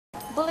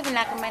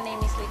Kulavinaka, my name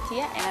is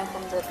Litia and I'm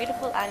from the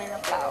beautiful island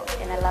of Laos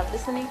and I love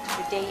listening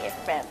to Today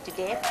FM.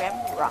 Today FM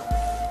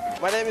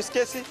rocks. My name is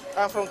Casey,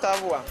 I'm from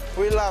Tabua.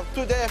 We love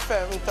Today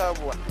FM in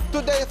Tabua.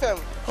 Today FM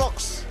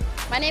rocks.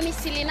 My name is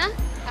Selina,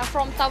 I'm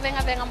from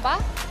Tawenga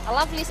Vengamba. I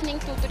love listening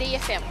to Today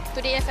FM.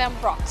 Today FM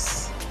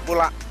rocks.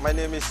 Pula, my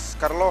name is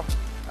Carlo.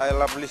 I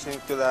love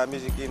listening to the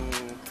music in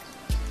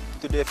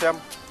Today FM,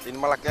 in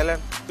Malak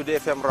Island. Today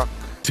FM rock.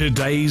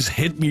 Today's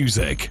hit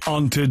music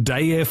on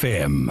Today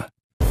FM.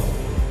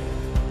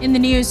 In the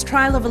news,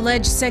 trial of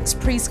alleged sex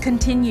priest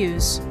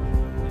continues.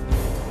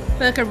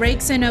 FERCA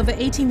rakes in over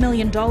 $80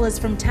 million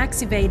from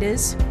tax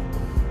evaders.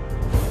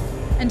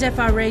 And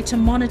FRA to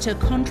monitor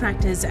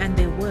contractors and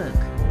their work.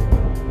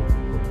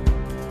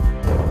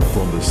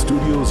 From the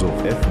studios of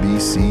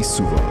FBC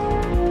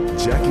Suva,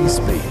 Jackie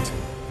Spate.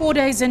 4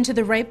 days into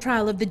the rape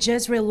trial of the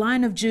Jezreel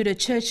Line of Judah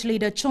church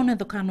leader Chone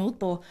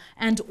Vakanuto,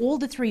 and all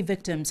the 3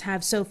 victims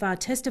have so far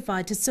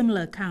testified to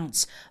similar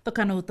accounts.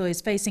 Vakanuto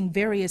is facing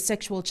various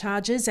sexual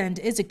charges and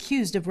is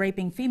accused of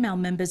raping female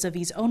members of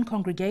his own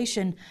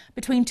congregation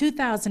between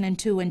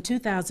 2002 and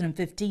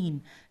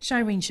 2015.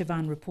 Shireen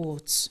Shivan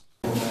reports.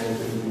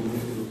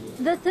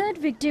 The third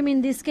victim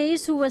in this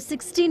case, who was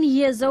 16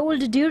 years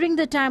old during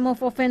the time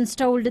of offence,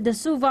 told the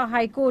Suva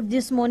High Court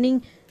this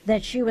morning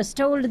that she was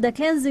told the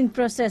cleansing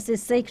process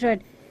is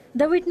sacred.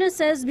 The witness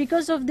says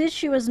because of this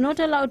she was not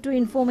allowed to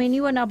inform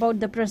anyone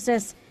about the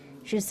process.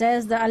 She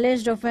says the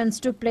alleged offence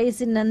took place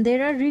in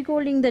Nandera,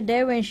 recalling the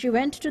day when she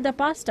went to the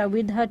pastor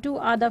with her 2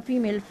 other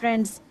female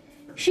friends.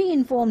 She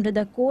informed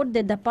the court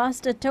that the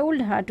pastor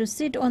told her to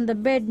sit on the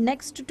bed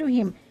next to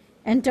him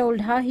and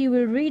told her he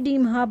will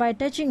redeem her by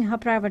touching her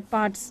private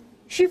parts.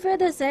 She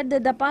further said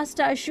that the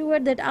pastor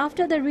assured that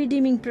after the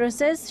redeeming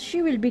process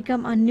she will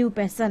become a new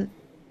person.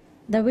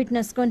 The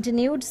witness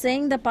continued,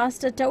 saying the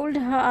pastor told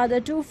her other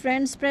 2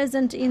 friends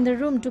present in the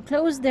room to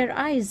close their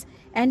eyes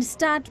and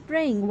start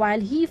praying while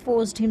he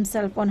forced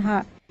himself on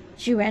her.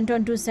 She went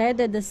on to say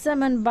that the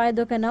sermon by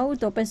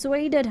Dokanauto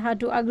persuaded her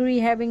to agree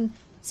having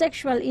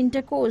sexual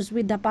intercourse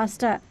with the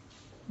pastor.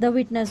 The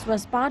witness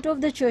was part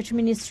of the church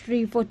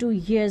ministry for 2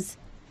 years.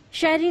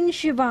 Shireen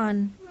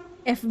Shivan,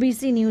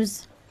 FBC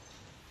News.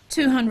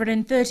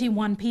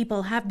 231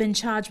 people have been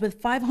charged with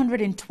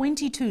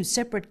 522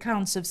 separate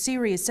counts of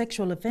serious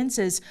sexual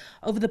offences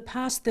over the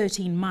past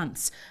 13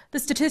 months. The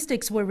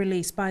statistics were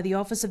released by the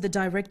Office of the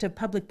Director of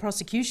Public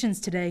Prosecutions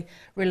today,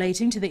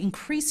 relating to the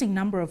increasing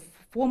number of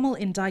formal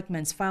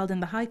indictments filed in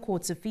the High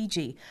Courts of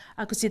Fiji.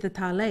 Akusita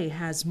Tale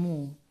has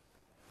more.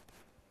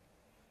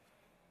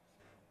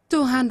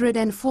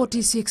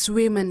 246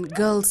 women,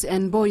 girls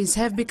and boys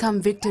have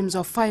become victims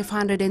of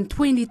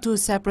 522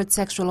 separate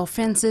sexual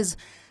offences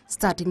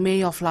starting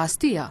May of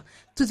last year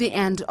to the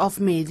end of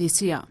May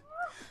this year.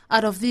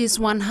 Out of these,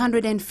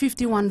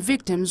 151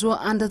 victims were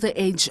under the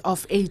age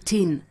of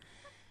 18.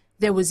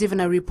 There was even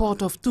a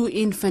report of 2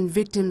 infant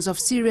victims of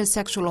serious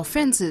sexual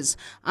offences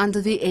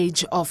under the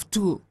age of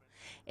 2.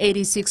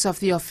 86 of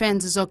the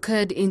offences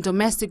occurred in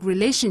domestic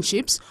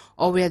relationships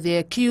or where the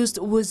accused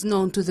was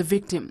known to the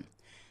victim.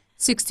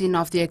 16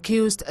 of the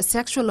accused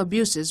sexual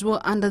abuses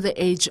were under the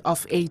age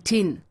of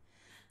 18.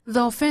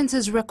 The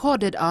offences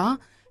recorded are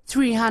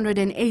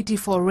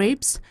 384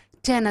 rapes,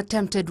 10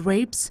 attempted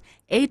rapes,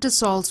 8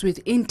 assaults with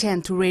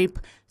intent to rape,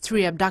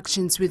 3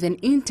 abductions with an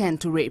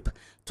intent to rape,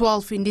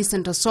 12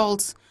 indecent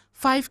assaults,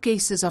 5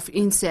 cases of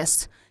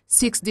incest,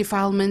 6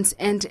 defilements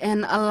and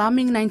an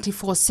alarming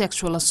 94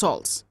 sexual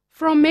assaults.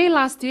 From May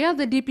last year,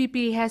 the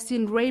DPP has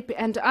seen rape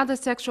and other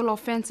sexual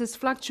offences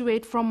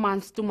fluctuate from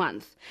month to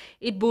month.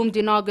 It boomed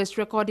in August,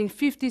 recording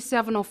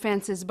 57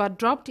 offences, but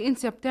dropped in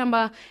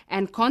September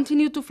and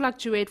continued to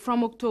fluctuate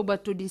from October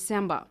to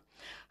December.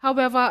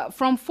 However,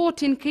 from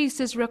 14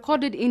 cases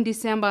recorded in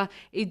December,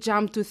 it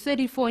jumped to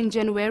 34 in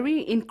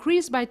January,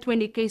 increased by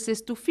 20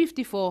 cases to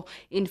 54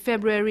 in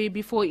February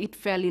before it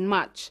fell in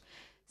March.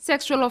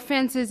 Sexual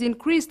offences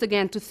increased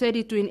again to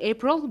 32 in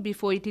April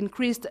before it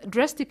increased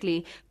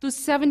drastically to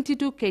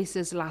 72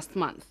 cases last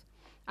month.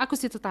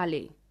 Akusita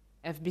Tale,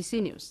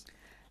 FBC News.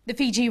 The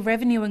Fiji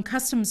Revenue and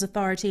Customs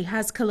Authority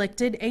has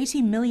collected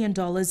 $80 million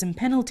in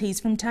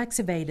penalties from tax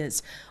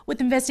evaders. With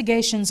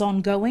investigations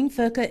ongoing,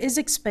 FERCA is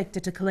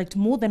expected to collect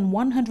more than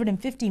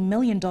 $150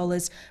 million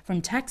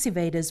from tax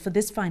evaders for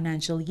this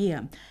financial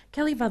year.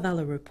 Kelly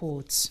Vadala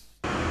reports.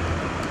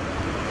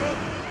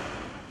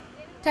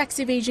 Tax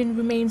evasion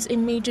remains a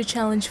major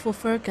challenge for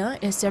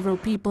FERCA as several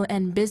people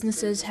and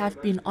businesses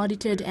have been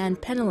audited and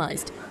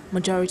penalized.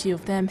 Majority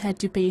of them had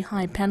to pay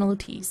high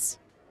penalties.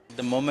 At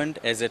the moment,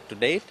 as at to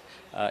date,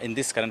 in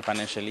this current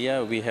financial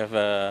year, we have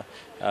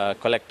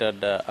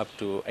collected up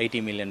to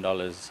 $80 million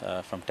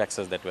from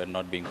taxes that were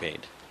not being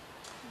paid.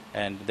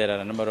 And there are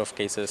a number of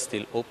cases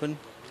still open.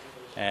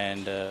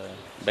 And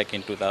back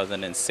in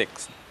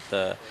 2006,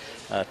 the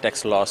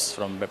tax loss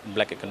from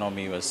black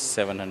economy was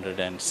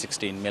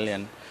 $716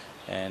 million.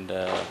 And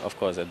of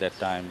course, at that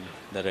time,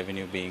 the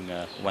revenue being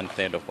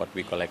 1/3 of what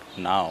we collect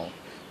now,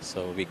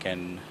 so we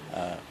can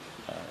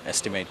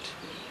estimate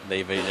the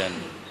evasion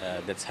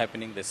that's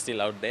happening. That's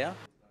still out there.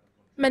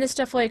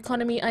 Minister for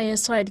Economy Aya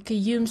Said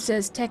Kayum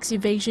says tax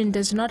evasion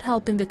does not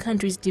help in the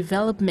country's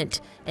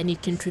development and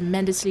it can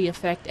tremendously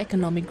affect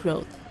economic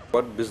growth.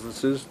 We want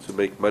businesses to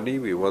make money,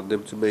 we want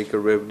them to make a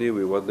revenue,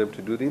 we want them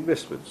to do the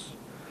investments.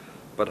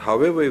 But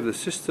however, if the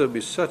system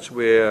is such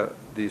where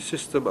the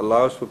system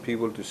allows for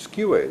people to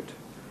skew it,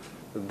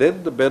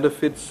 then the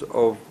benefits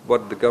of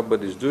what the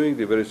government is doing,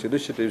 the various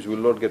initiatives, will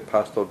not get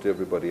passed on to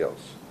everybody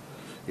else.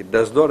 It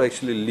does not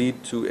actually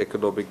lead to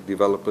economic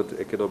development,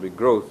 economic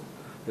growth,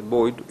 and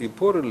more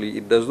importantly,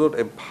 it does not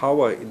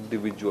empower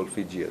individual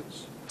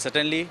Fijians.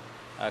 Certainly,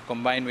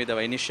 combined with our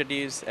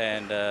initiatives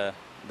and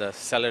the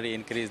salary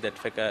increase that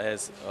FECA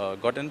has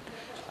gotten,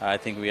 I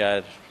think we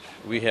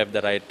have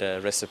the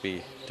right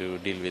recipe to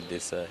deal with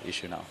this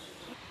issue now.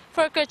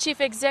 FERCA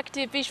Chief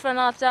Executive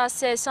Vishwanath Das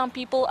says some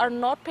people are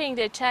not paying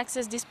their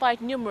taxes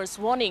despite numerous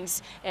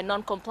warnings, and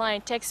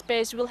non-compliant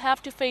taxpayers will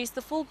have to face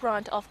the full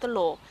brunt of the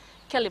law.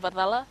 Kelly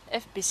Vadala,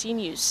 FBC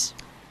News.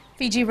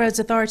 Fiji Roads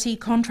Authority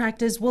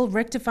contractors will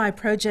rectify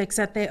projects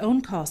at their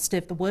own cost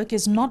if the work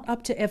is not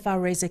up to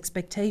FRA's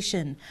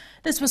expectation.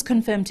 This was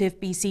confirmed to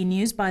FBC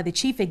News by the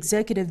Chief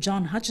Executive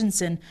John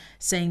Hutchinson,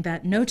 saying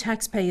that no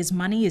taxpayers'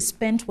 money is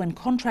spent when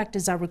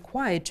contractors are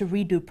required to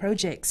redo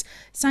projects.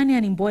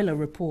 Sanyani Boiler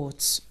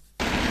reports.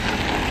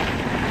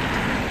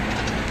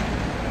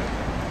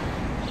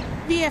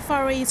 The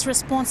FRA is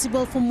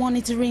responsible for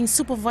monitoring,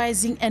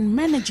 supervising and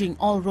managing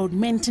all road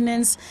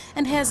maintenance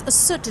and has a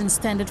certain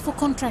standard for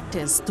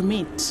contractors to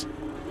meet.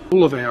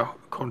 All of our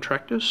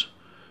contractors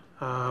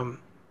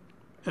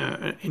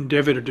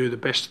endeavour to do the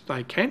best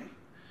they can,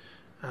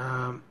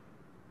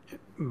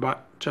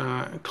 but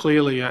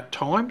clearly at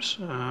times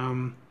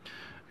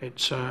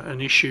it's an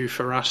issue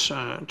for us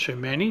to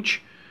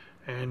manage,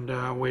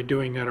 and we're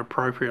doing that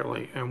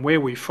appropriately. And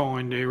where we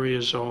find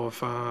areas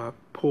of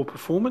poor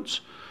performance,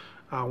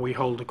 we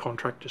hold the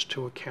contractors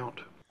to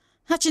account.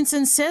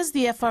 Hutchinson says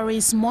the FRA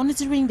is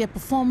monitoring their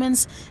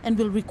performance and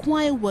will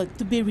require work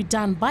to be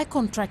redone by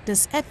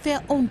contractors at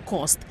their own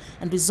cost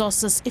and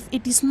resources if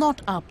it is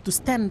not up to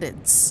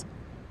standards.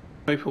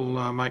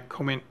 People make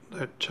comment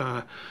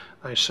that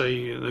they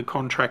see the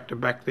contractor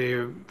back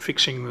there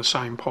fixing the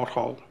same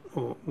pothole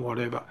or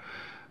whatever.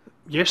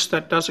 Yes,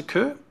 that does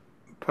occur,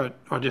 but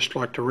I'd just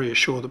like to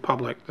reassure the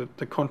public that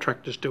the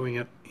contractor's doing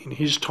it in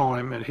his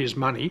time and his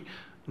money,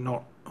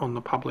 not on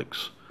the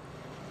public's.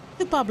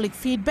 The public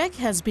feedback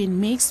has been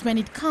mixed when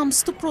it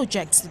comes to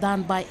projects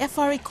done by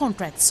FRA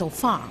contracts so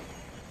far.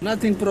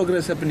 Nothing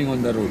progress happening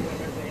on the road.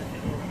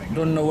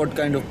 Don't know what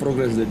kind of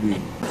progress they're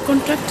doing.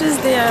 Contractors,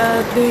 they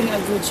are doing a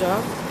good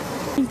job.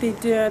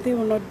 They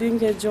were not doing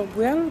their job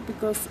well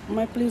because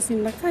my place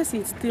in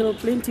Nakasi is still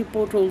plenty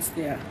potholes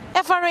there.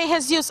 FRA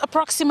has used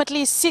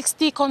approximately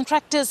 60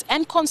 contractors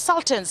and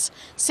consultants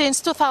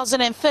since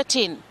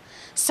 2013.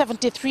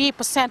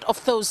 73%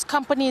 of those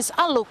companies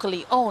are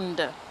locally owned.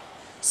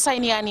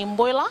 Sainiani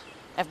Mboila,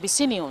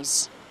 FBC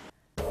News.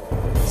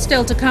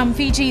 Still to come,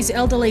 Fiji's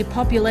elderly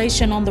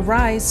population on the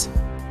rise.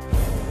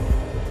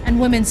 And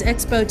Women's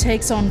Expo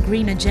takes on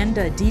Green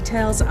Agenda.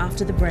 Details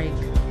after the break.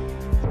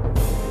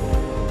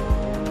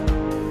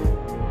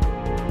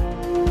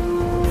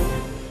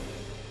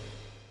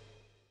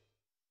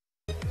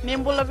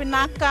 Nimbula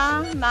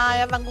vinaka na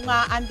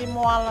yavangunga andi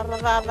moala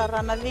radada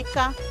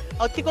ranalika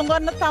o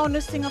tikongona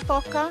taunu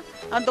singatoka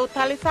ando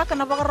talisaka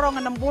na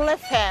vakaronga na Mbula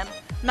FM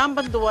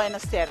namba 2 na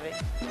serre.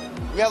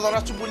 Ya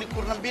dora chubuli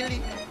kurna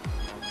bili.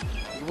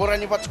 Ibora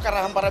ni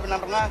batukara hambara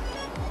binanga.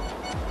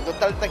 Do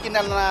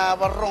talitakina na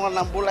vakaronga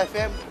na Mbula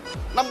FM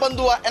namba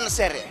 2 na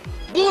serre.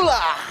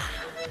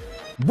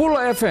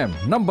 Bula FM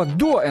namba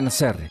 2 na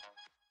serre.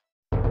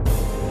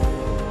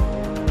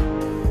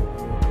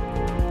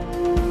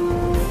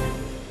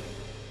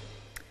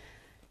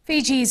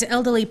 Fiji's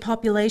elderly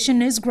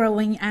population is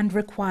growing and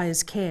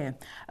requires care.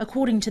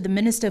 According to the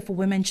Minister for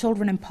Women,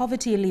 Children and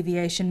Poverty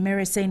Alleviation,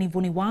 Mereseni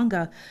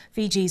Vuniwanga,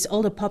 Fiji's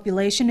older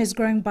population is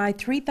growing by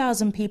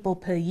 3,000 people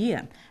per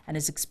year and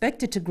is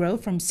expected to grow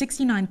from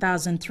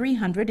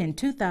 69,300 in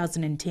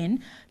 2010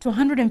 to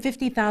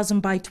 150,000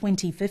 by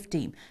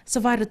 2050.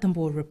 Savaira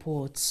Tambor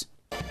reports.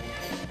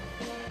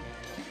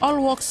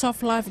 All walks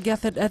of life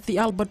gathered at the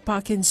Albert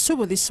Park in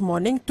Suva this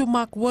morning to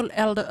mark World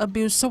Elder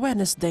Abuse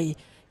Awareness Day.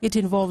 It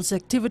involves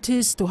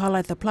activities to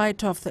highlight the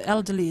plight of the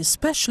elderly,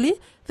 especially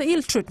the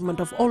ill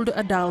treatment of older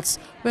adults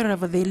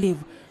wherever they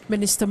live.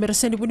 Minister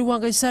Mereseni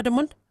Vuniwanga is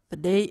adamant the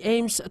day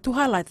aims to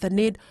highlight the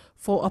need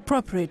for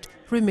appropriate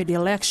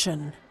remedial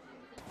action.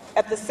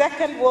 At the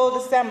Second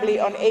World Assembly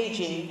on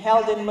Aging,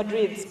 held in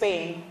Madrid,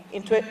 Spain,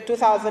 in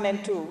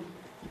 2002,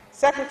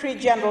 Secretary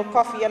General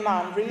Kofi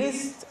Annan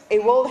released a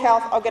World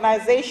Health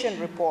Organization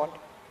report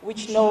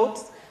which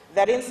notes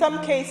that in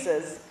some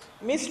cases,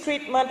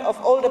 mistreatment of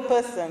older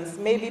persons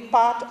may be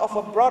part of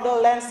a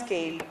broader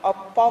landscape of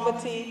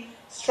poverty,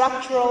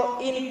 structural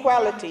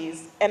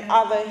inequalities, and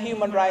other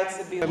human rights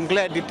abuse. I'm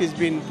glad it has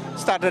been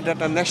started at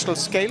a national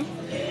scale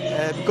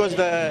because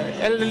the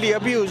elderly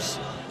abuse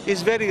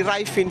is very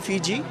rife in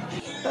Fiji.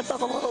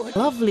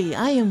 Lovely.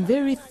 I am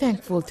very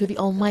thankful to the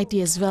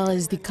Almighty as well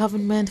as the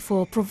government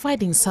for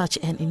providing such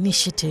an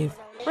initiative.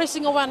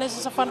 Raising awareness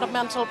is a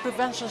fundamental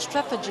prevention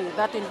strategy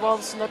that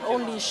involves not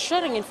only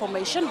sharing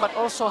information but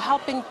also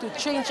helping to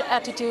change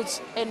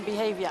attitudes and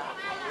behavior.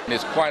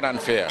 It's quite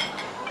unfair.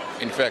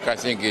 In fact, I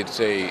think it's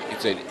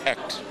an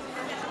act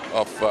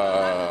of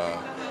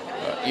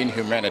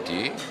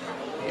inhumanity,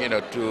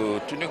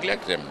 to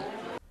neglect them.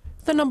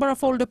 The number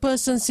of older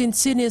persons in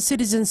senior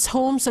citizens'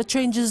 homes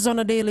changes on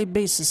a daily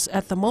basis.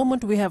 At the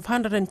moment, we have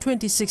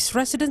 126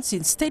 residents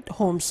in state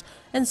homes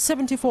and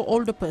 74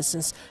 older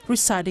persons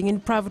residing in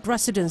private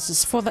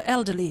residences for the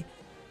elderly.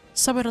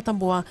 Sabira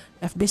Tambua,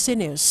 FBC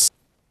News.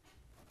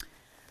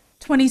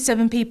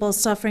 27 people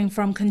suffering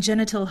from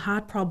congenital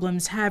heart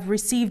problems have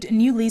received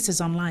new leases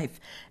on life.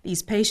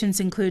 These patients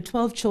include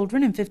 12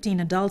 children and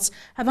 15 adults,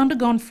 have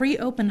undergone free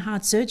open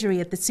heart surgery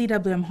at the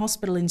CWM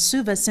hospital in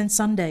Suva since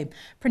Sunday.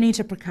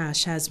 Pranita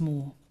Prakash has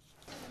more.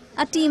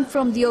 A team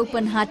from the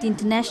Open Heart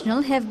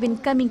International have been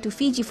coming to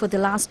Fiji for the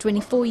last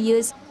 24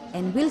 years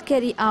and will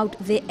carry out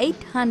their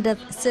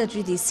 800th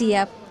surgery this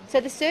year. So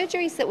the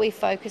surgeries that we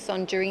focus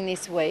on during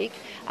this week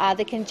are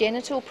the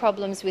congenital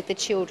problems with the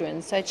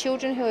children. So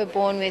children who are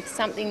born with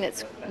something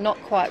that's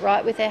not quite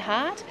right with their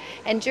heart,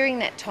 and during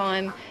that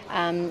time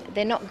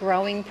they're not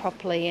growing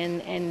properly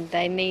and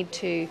they need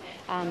to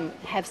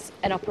have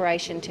an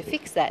operation to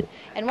fix that.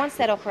 And once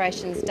that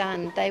operation's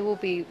done, they will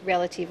be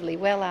relatively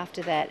well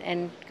after that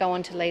and go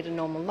on to lead a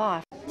normal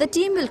life. The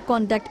team will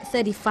conduct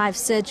 35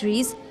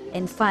 surgeries,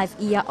 and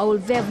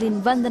 5-year-old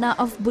Vevlin Vandana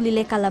of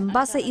Bulile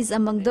Kalambasa is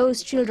among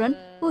those children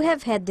who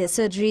have had their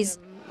surgeries.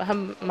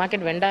 I'm a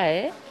market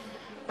vendor,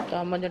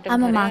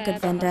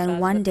 and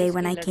one day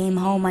when I came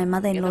home, my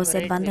mother-in-law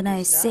said Vandana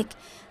is sick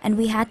and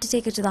we had to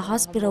take her to the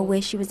hospital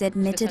where she was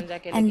admitted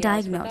and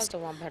diagnosed.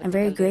 I'm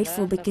very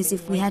grateful because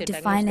if we had to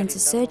finance a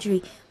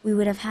surgery, we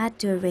would have had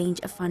to arrange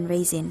a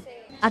fundraising.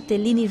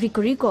 Atelini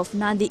Rikoriko of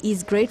Nandi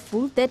is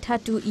grateful that her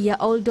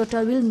 2-year-old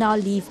daughter will now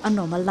live a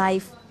normal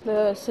life.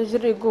 The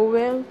surgery go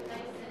well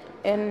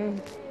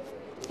and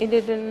it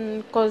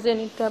didn't cause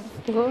any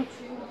trouble.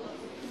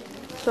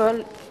 So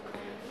I'll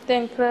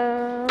thank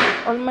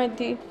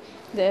Almighty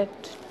that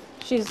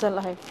she's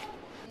alive.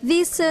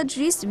 These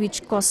surgeries,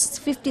 which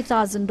cost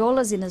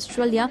 $50,000 in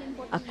Australia,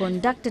 are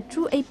conducted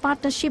through a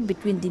partnership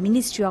between the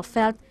Ministry of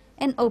Health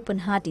and Open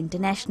Heart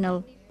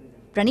International.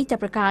 Pranita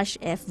Prakash,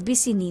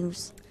 FBC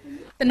News.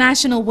 The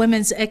National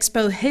Women's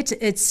Expo hit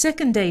its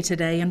second day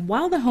today, and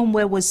while the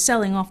homeware was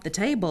selling off the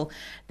table,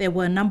 there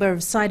were a number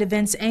of side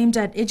events aimed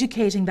at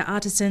educating the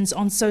artisans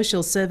on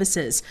social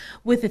services.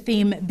 With the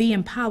theme Be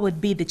Empowered,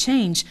 Be the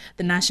Change,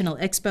 the National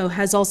Expo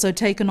has also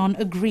taken on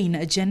a green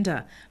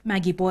agenda.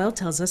 Maggie Boyle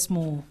tells us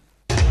more.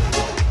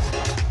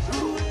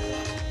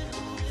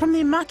 From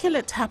the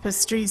immaculate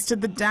tapestries to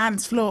the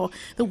dance floor,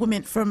 the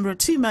women from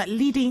Rotuma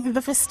leading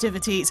the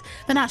festivities.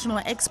 The National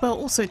Expo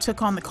also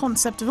took on the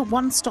concept of a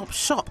one-stop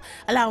shop,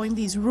 allowing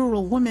these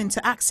rural women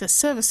to access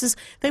services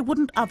they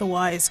wouldn't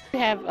otherwise. We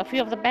have a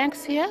few of the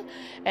banks here,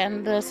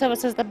 and the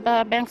services the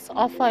banks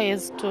offer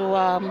is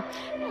to,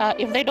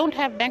 if they don't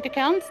have bank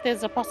accounts,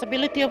 there's a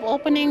possibility of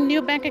opening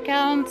new bank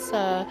accounts,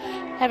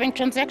 having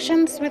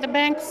transactions with the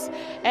banks,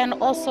 and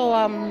also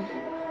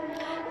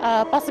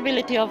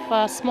possibility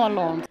of small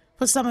loans.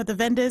 For some of the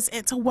vendors,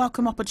 it's a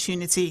welcome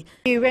opportunity.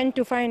 We went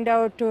to find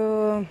out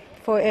for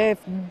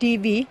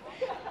FDB,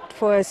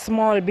 for a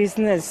small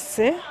business,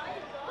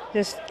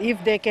 just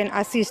if they can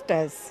assist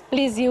us.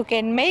 Please, you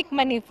can make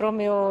money from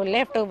your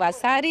leftover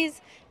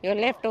saris, your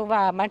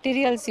leftover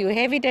materials, you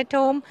have it at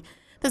home.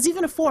 There's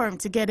even a forum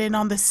to get in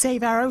on the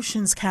Save Our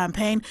Oceans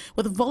campaign,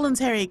 with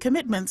voluntary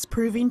commitments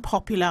proving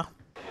popular.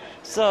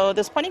 So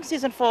the spawning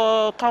season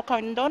for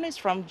Kaukau Indon is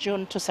from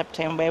June to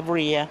September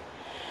every year.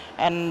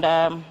 And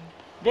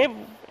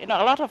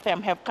a lot of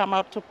them have come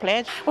out to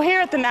pledge. Well,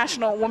 here at the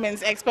National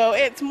Women's Expo,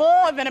 it's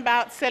more than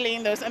about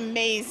selling those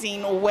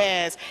amazing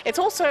wares. It's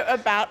also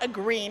about a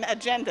green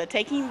agenda,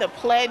 taking the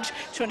pledge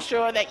to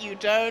ensure that you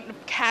don't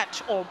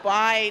catch or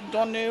buy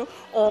donu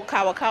or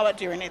kawakawa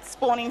during its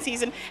spawning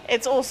season.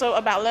 It's also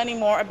about learning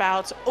more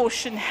about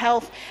ocean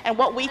health and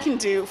what we can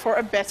do for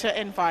a better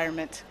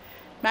environment.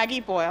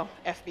 Maggie Boyle,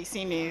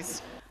 FBC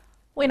News.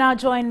 We now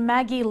join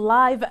Maggie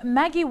live.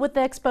 Maggie, with the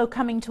expo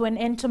coming to an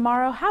end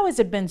tomorrow, how has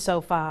it been so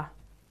far?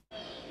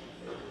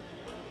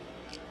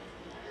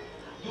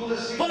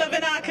 Bula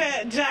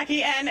Vinaka,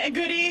 Jackie, and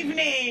good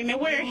evening.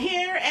 We're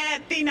here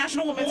at the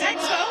National Women's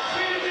Expo.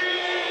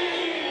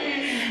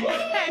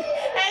 And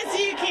as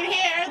you can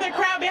hear, the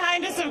crowd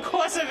behind us, of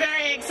course, are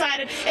very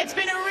excited. It's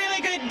been a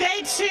really good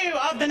day two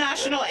of the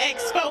National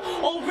Expo.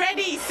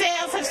 Already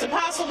sales have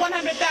surpassed the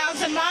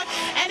 100,000 mark,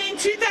 and in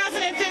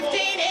 2015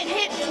 it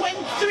hit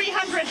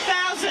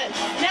 300,000.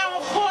 Now,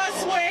 of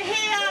course, we're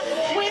here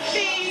with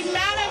the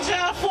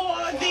manager for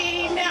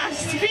the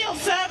field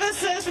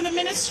services from the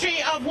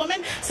Ministry of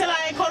Women,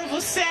 Selai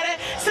Korvusere.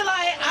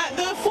 Selai,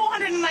 the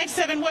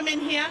 497 women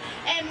here,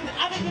 and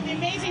other than the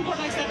amazing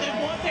products that they've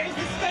bought, there is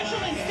a special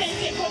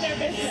incentive for their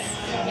business.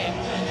 Okay.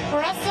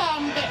 For us,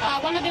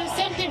 one of the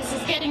incentives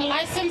is getting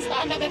licensed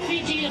under the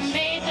 3G and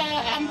Made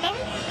anthem.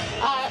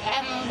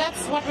 and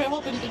that's what we're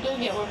hoping to do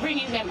here. We're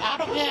bringing them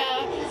out of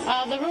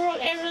the rural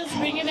areas,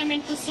 bringing them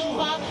into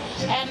Suva,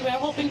 and we're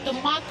hoping to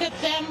market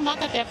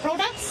their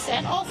products,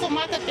 and also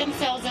market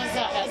themselves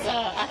as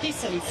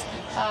artisans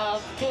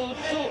to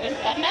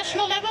at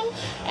national level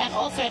and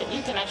also at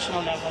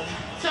international level.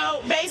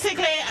 So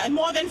basically,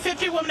 more than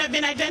 50 women have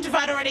been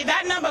identified already.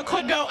 That number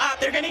could go up.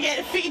 They're going to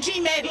get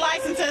Fiji-made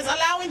licenses,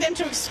 allowing them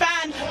to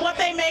expand what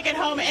they make at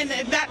home, and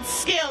that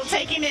skill,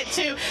 taking it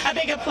to a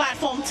bigger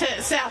platform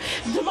to sell.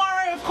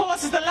 Tomorrow, of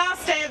course, is the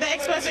last day of the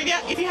expo, so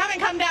if you haven't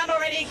come down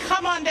already,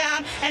 come on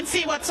down and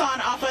see what's on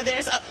offer.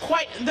 There's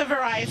quite the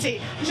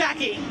variety.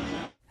 Jackie.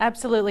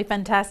 Absolutely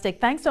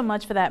fantastic. Thanks so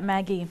much for that,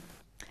 Maggie.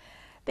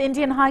 The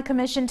Indian High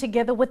Commission,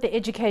 together with the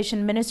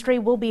Education Ministry,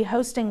 will be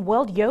hosting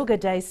World Yoga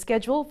Day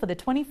scheduled for the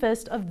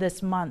 21st of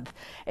this month.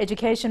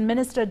 Education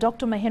Minister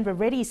Dr. Mahendra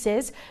Reddy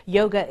says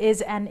yoga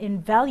is an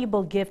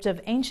invaluable gift of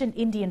ancient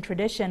Indian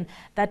tradition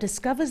that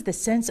discovers the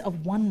sense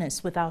of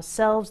oneness with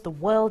ourselves, the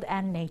world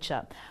and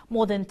nature.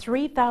 More than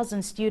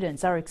 3,000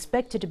 students are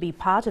expected to be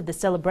part of the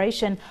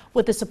celebration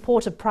with the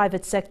support of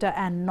private sector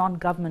and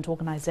non-government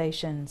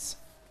organizations.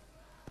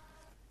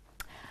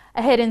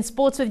 Ahead in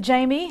sports with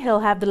Jamie, he'll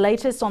have the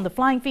latest on the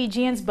Flying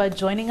Fijians, but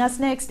joining us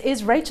next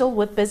is Rachel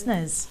with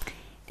business.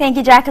 Thank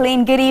you,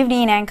 Jacqueline. Good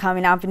evening, and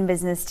coming up in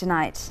business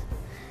tonight,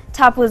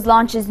 Tapus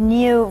launches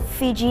new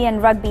Fijian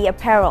rugby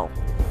apparel.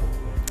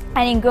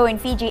 And in Growing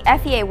Fiji,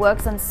 FEA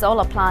works on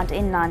solar plant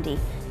in Nandi.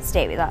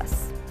 Stay with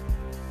us.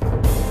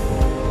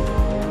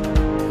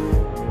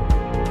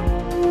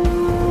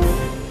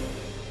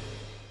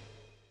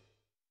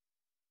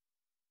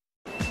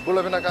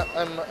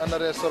 I'm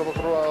Anare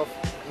Sorbakroa of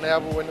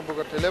Neabu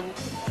Wenibuga Telebu.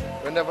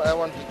 Whenever I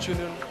want to tune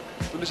in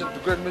to listen to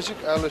great music,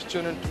 I always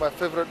tune in to my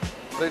favorite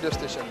radio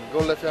station,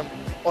 Gold FM,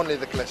 only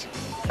the classic.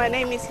 My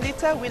name is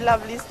Lita. We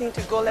love listening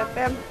to Gold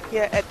FM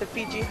here at the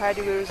Fiji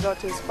Hideaway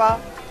Resort and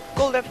Spa.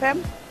 Gold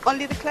FM,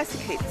 only the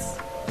classic hits.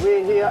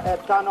 We here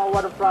at Kano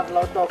Waterfront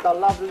Lautoka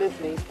love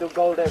listening to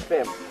Gold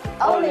FM,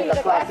 only the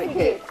classic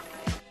hits.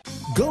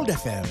 Gold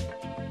FM,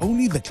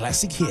 only the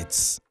classic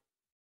hits.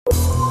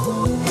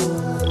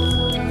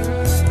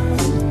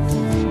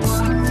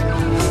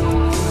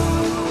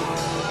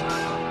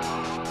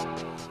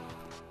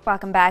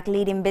 Welcome back.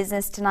 Leading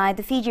business tonight,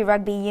 the Fiji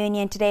Rugby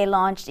Union today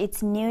launched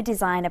its new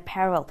design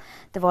apparel.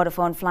 The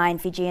Vodafone Flying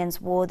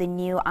Fijians wore the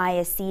new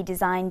ISC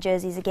design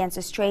jerseys against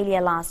Australia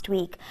last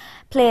week.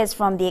 Players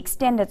from the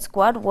extended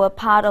squad were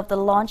part of the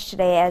launch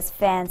today as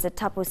fans at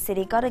Tapu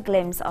City got a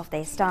glimpse of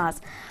their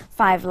stars.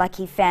 5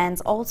 lucky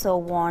fans also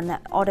won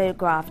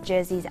autographed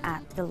jerseys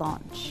at the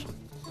launch.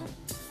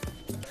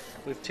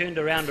 We've turned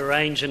around a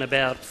range in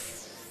about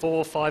 4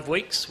 or 5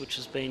 weeks, which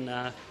has been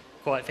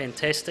quite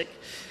fantastic.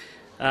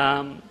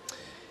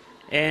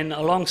 And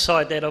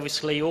alongside that,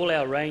 obviously, all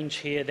our range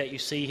here that you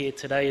see here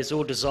today is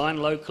all designed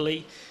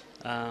locally.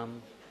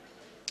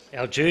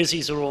 Our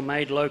jerseys are all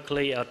made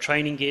locally, our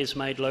training gear is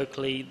made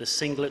locally, the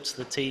singlets,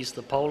 the tees,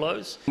 the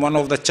polos. One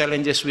of the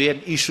challenges we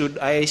had issued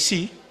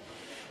IAC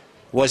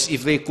was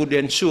if they could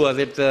ensure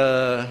that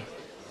the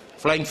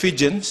Flying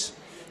Fijians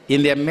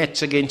in their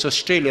match against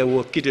Australia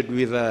were kitted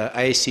with an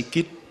IAC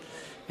kit.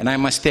 And I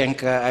must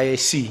thank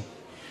IAC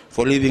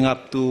for living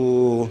up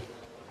to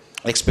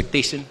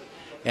expectation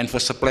and for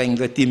supplying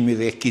the team with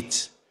their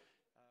kits.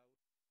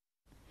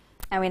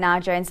 And we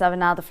now join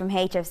Savanatha from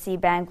HFC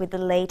Bank with the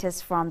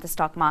latest from the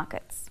stock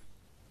markets.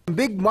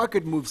 Big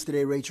market moves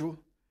today, Rachel.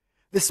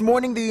 This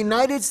morning, the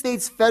United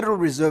States Federal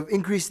Reserve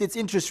increased its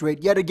interest rate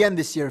yet again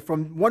this year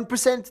from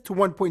 1% to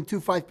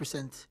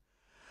 1.25%.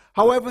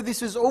 However,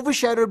 this was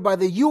overshadowed by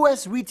the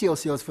U.S. retail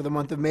sales for the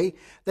month of May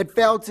that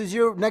fell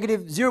to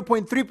negative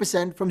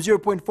 0.3% from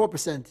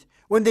 0.4%,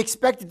 when they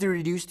expected to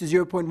reduce to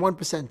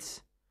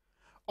 0.1%.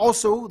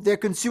 Also, their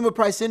consumer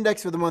price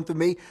index for the month of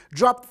May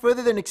dropped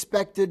further than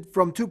expected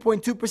from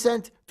 2.2%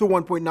 to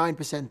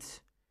 1.9%.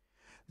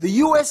 The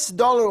US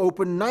dollar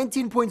opened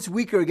 19 points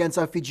weaker against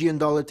our Fijian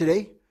dollar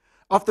today.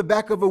 Off the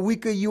back of a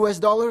weaker US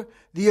dollar,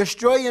 the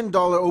Australian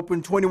dollar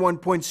opened 21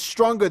 points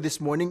stronger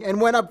this morning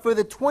and went up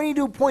further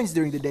 22 points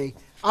during the day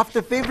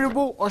after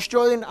favorable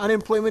Australian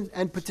unemployment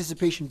and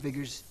participation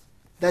figures.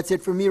 That's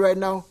it for me right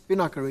now.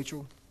 Vinaka,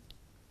 Rachel.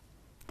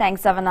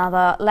 Thanks,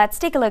 Savanatha. Let's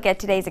take a look at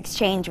today's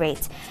exchange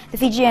rates. The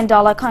Fijian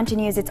dollar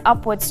continues its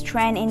upwards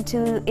trend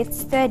into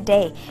its third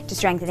day to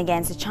strengthen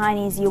against the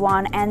Chinese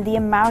yuan and the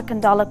American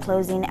dollar,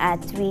 closing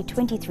at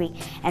 3.23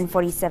 and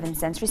 47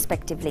 cents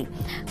respectively.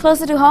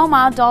 Closer to home,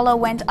 our dollar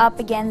went up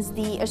against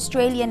the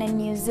Australian and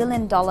New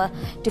Zealand dollar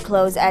to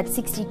close at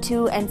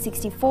 62 and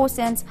 64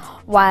 cents,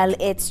 while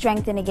it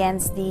strengthened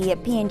against the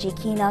PNG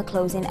Kina,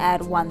 closing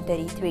at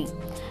 133.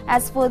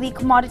 As for the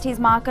commodities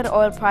market,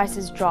 oil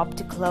prices dropped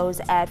to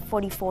close at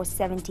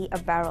 $44.70 a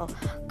barrel.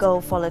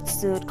 Gold followed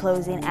suit,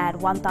 closing at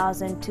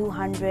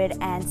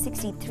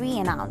 $1,263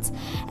 an ounce,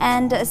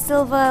 and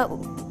silver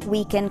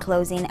weakened,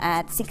 closing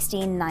at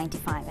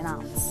 $16.95 an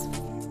ounce.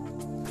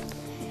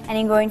 And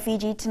in Growing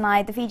Fiji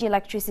tonight, the Fiji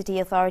Electricity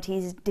Authority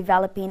is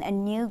developing a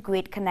new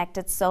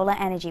grid-connected solar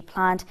energy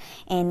plant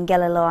in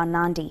Geliloa,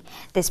 Nandi.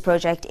 This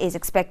project is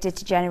expected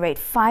to generate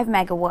 5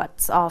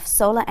 megawatts of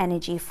solar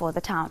energy for the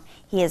town.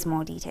 Here's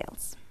more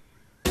details.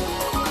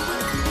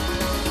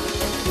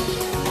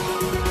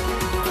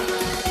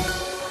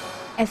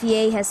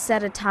 FEA has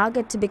set a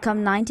target to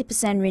become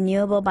 90%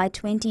 renewable by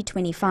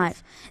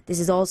 2025. This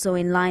is also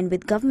in line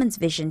with government's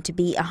vision to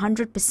be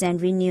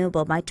 100%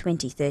 renewable by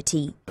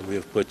 2030. We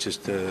have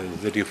purchased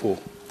 34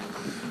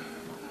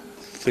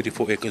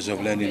 acres of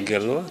land in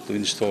Geliloa to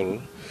install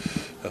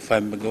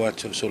 5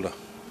 megawatts of solar.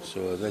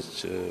 So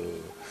that's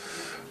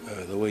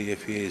the way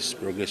FEA is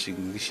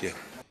progressing this year.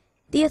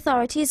 The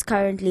authority is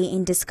currently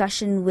in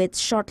discussion with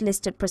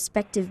shortlisted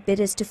prospective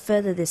bidders to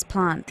further this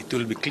plan. It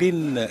will be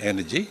clean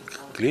energy,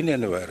 clean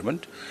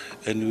environment,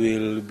 and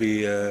we'll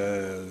be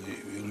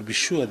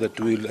sure that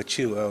we'll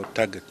achieve our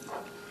target.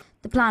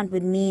 The plant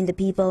would mean the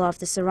people of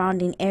the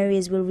surrounding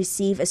areas will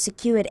receive a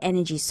secured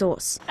energy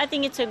source. I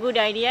think it's a good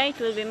idea. It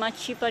will be much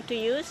cheaper to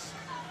use,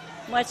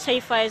 much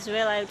safer as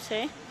well, I would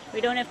say.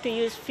 We don't have to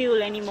use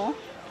fuel anymore.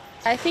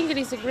 I think it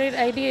is a great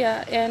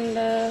idea,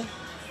 and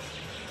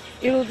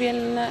it will be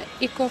an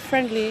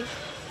eco-friendly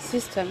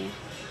system.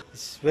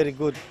 It's very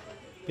good.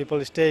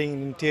 People staying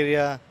in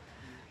interior,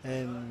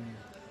 and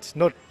it's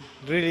not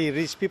really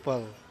rich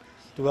people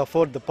to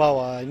afford the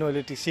power,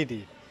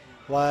 electricity.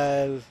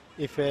 While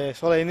if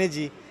solar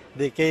energy,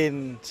 they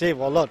can save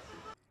a lot.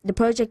 The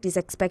project is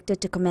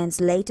expected to commence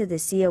later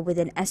this year with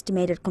an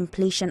estimated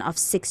completion of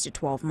 6 to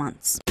 12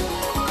 months.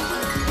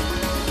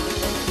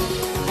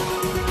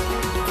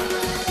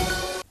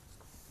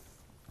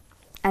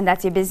 And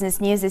that's your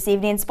business news this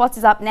evening. Sports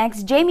is up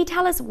next. Jamie,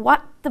 tell us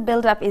what the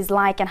build-up is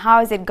like and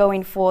how is it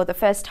going for the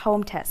first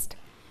home test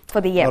for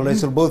the year? Well,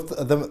 Rachel,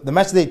 the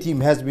matchday team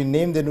has been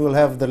named, and we'll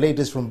have the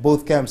latest from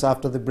both camps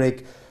after the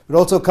break. But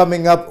also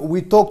coming up,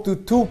 we talked to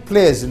 2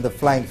 players in the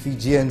Flying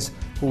Fijians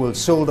who will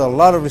shoulder a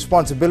lot of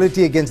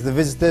responsibility against the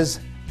visitors.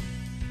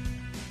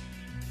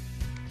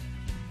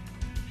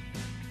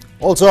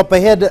 Also up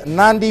ahead,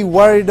 Nandi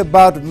worried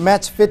about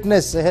match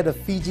fitness ahead of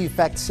Fiji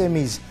Fact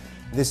semis.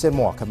 This and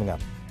more coming up.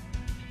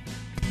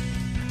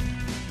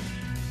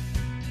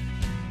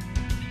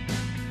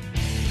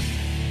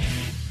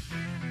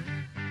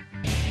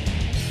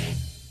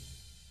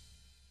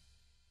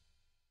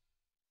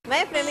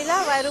 मैं Premila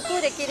वायरुकू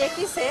recce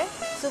recce से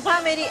सुबह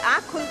मेरी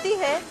आँख खुलती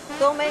है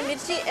तो मैं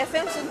मिर्ची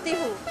एफएम सुनती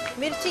हूँ.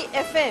 मिर्ची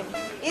FM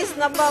is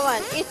number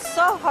 1. It's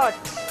so hot.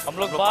 हम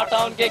लोग बार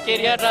टाउन के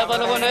कैरियर ड्राइवर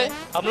लोगों ने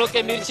हम लोग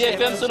के मिर्ची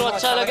एफएम सुनो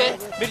अच्छा लगे.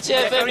 मिर्ची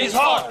एफएम इज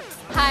हॉट.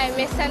 हाय,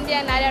 मैं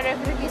संध्या नारिया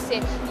रेफरी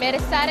से मेरे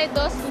सारे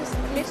दोस्त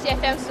मिर्ची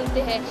एफएम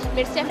सुनते हैं.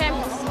 मिर्ची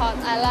FM is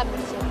hot. I love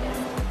मिर्ची एफएम.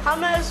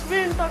 हमें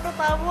स्पिन टोटो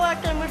ताबुआ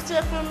के मिर्ची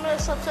एफएम में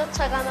सबसे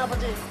अच्छा गाना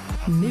बजे.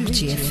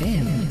 मिर्ची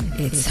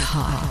FM it's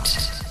hot.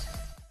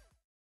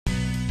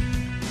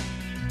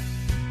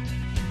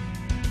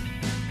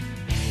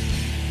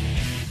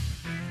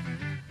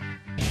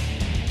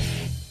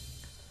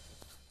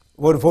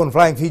 Vodafone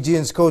Flying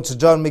Fijians coach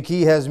John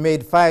McKee has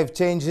made 5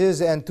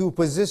 changes and 2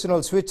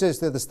 positional switches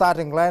to the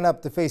starting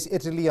lineup to face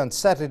Italy on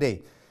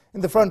Saturday.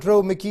 In the front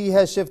row, McKee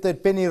has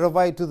shifted Penny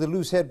Ravai to the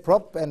loose head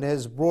prop and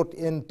has brought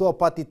in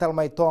Tuapati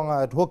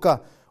Talmaitonga at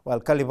hooker, while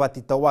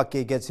Kalivati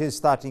Tawake gets his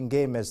starting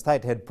game as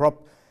tight head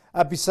prop.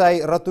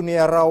 Apisai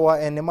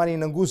Ratuniarawa and Nemani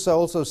Nangusa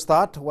also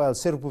start, while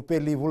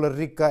Serupupeli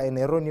Vularika and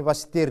Eroni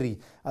Vasiteri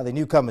are the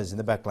newcomers in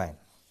the back line.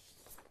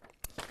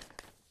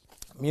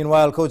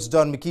 Meanwhile, coach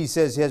John McKee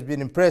says he has been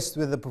impressed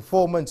with the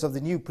performance of the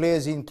new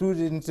players he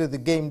included into the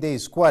game day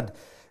squad.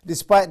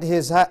 Despite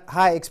his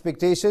high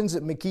expectations,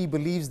 McKee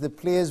believes the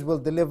players will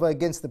deliver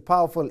against the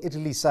powerful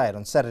Italy side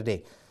on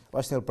Saturday.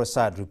 Vasnil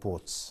Prasad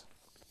reports.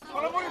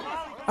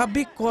 A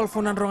big call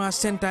for Nandronga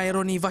center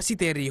Eroni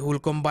Vasiteri, who will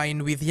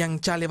combine with young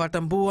Chale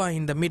Vatambua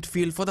in the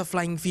midfield for the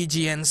Flying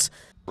Fijians.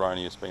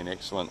 Roni has been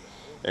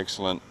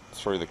excellent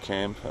through the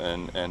camp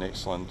and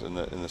excellent in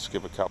the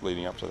Skipper Cup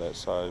leading up to that.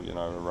 So,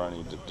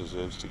 Roni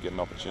deserves to get an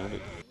opportunity.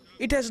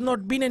 It has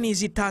not been an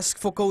easy task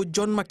for coach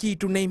John McKee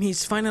to name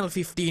his final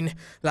 15.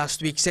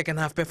 Last week's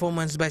second-half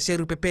performance by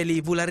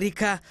Serupepeli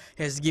Vularika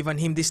has given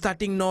him the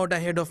starting nod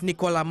ahead of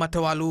Nicola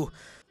Matawalu.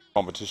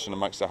 Competition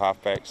amongst the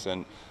halfbacks,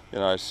 and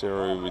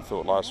Seru, we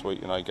thought last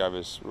week, gave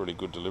us really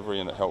good delivery,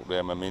 and it helped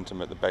our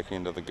momentum at the back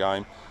end of the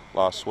game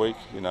last week.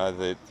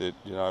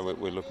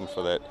 We're looking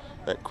for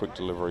that quick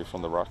delivery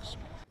from the rucks.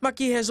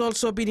 McKee has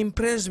also been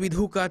impressed with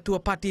hooker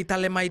Tuapati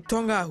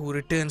Talmaitonga, who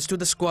returns to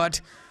the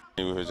squad.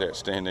 He was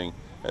outstanding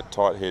at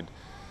tight head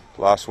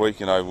last week.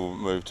 We'll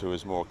move to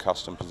his more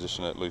accustomed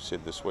position at loose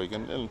head this week,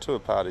 and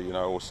Tuapati,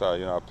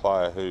 also a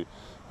player who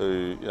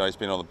he's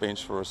been on the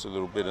bench for us a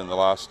little bit in the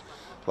last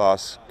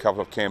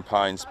couple of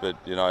campaigns, but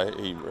he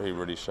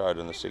really showed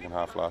in the second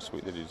half last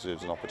week that he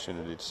deserves an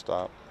opportunity to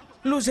start.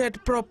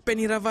 Loosehead prop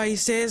Penny Ravai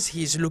says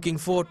he's looking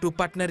forward to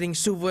partnering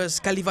Suva's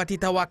Kalivati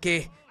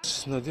Tawake.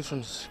 It's no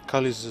difference.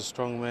 Kali is a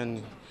strong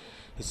man.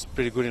 He's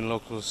pretty good in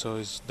local, so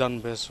he's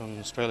done best on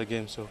Australia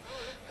games. So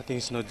I think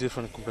it's no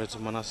different compared to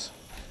Manas.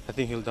 I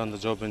think he'll done the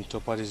job, and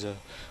Topati is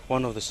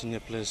one of the senior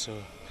players, so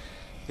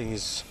I think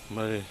he's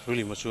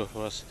really mature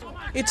for us.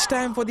 It's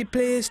time for the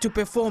players to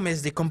perform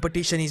as the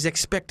competition is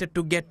expected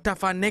to get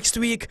tougher next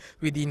week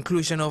with the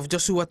inclusion of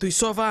Joshua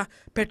Tuisova,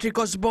 Patrick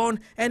Osborne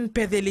and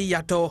Pedeli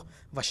Yato.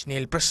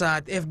 Vashnil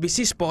Prasad,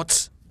 FBC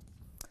Sports.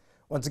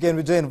 Once again,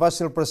 we join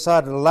Vashnil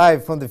Prasad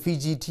live from the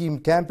Fiji team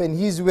camp, and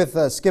he's with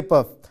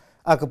skipper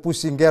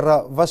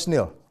Akapusingera.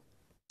 Vashnil.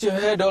 You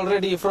heard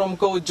already from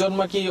Coach John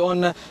Mackey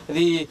on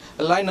the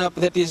lineup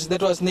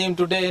that was named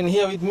today, and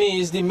here with me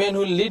is the man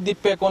who lead the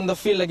pack on the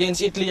field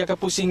against Italy,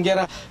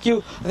 Akapusingera.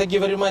 Thank you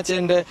very much.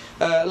 And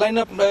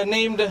lineup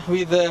named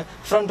with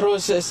front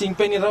rows seeing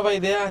Penny Ravai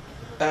there,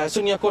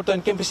 Sonia Kota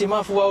and Kempisi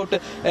Mafu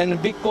out,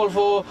 and big call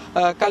for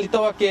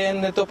Kalitawake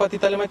and Topati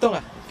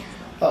Talemaitonga.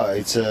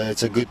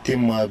 It's a good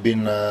team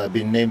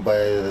been named by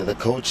the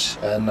coach,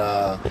 and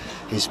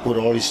he's put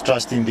all his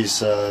trust in this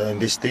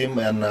team,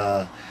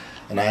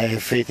 and I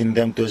have faith in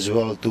them too as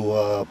well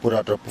to put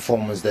out a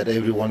performance that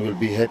everyone will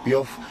be happy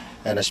of,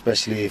 and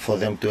especially for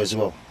them too as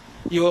well.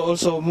 You are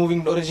also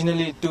moving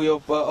originally to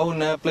your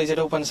own place at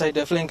open side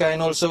flanker,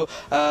 and also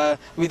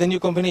with a new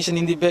combination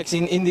in the backs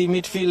in the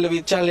midfield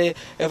with Chale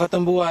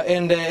Vatambua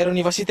and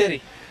Eroni Vasiteri.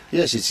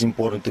 Yes, it's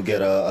important to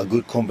get a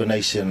good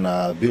combination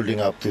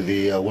building up to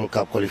the World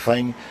Cup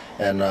qualifying,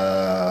 and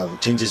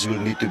changes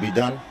will need to be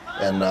done,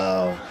 and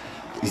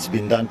it's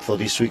been done for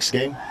this week's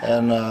game,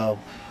 and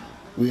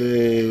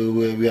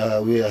we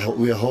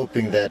are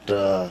hoping that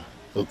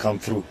will come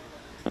through.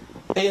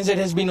 ANZ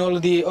has been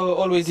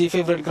always the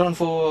favourite ground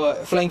for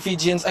Flying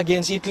Fijians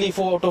against Italy,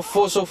 4 out of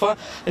 4 so far.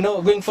 You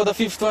know, going for the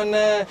 5th one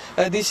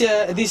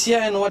this year.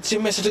 And what's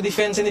your message to the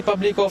fans and the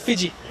public of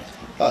Fiji?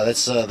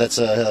 That's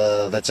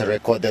a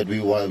record that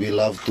we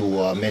love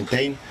to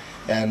maintain.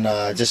 And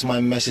just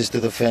my message to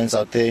the fans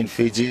out there in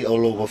Fiji,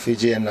 all over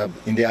Fiji and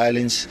in the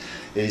islands,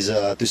 is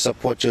to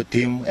support your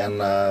team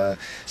and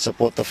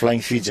support the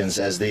Flying Fijians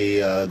as they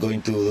go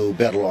into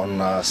battle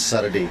on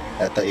Saturday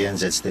at the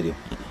ANZ Stadium.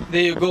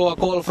 There you go, a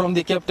call from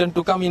the captain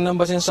to come in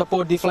numbers and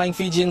support the Flying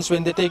Fijians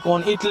when they take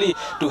on Italy,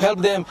 to help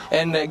them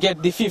and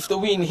get the 5th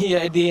win here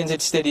at the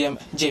ANZ Stadium.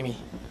 Jamie.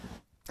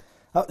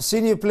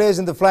 Senior players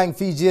in the Flying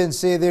Fijians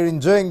say they're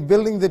enjoying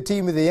building the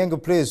team with the younger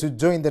players who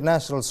joined the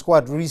national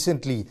squad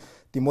recently.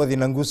 Timothy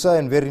Nangusa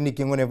and Vereniki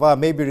Ngoneva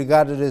may be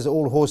regarded as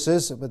old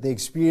horses, but their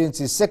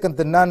experience is second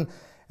to none,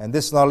 and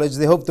this knowledge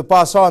they hope to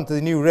pass on to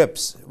the new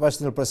reps.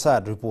 Vashnil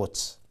Prasad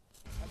reports.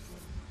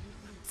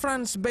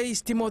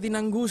 France-based Timothy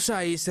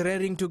Nangusa is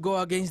raring to go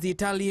against the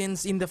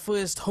Italians in the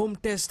first home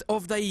test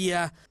of the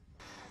year.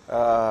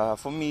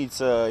 For me, it's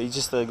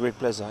just a great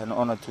pleasure and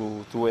honor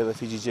to wear the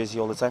Fiji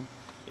jersey all the time.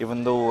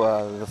 Even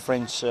though the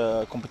French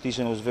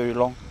competition was very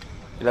long,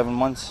 11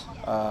 months,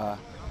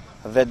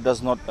 that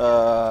does not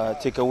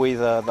take away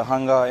the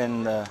hunger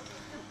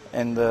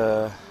and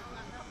the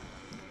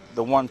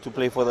want to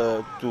play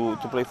for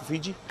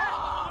Fiji.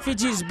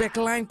 Fiji's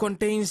backline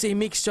contains a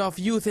mixture of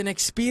youth and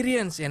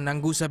experience, and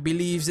Nangusa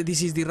believes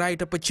this is the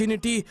right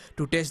opportunity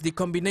to test the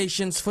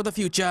combinations for the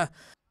future.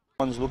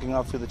 Everyone's looking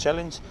up to the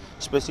challenge,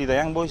 especially the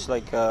young boys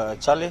like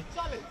Chale.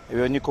 We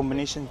have a new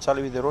combination,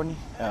 Chale with Eroni.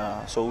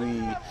 So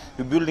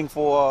we're building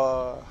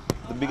for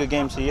the bigger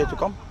games here to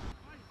come.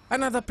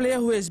 Another player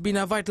who has been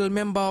a vital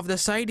member of the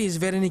side is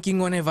Vereniki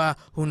Ngoneva,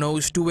 who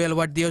knows too well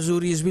what the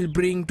Azuris will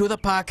bring to the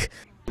park.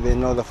 They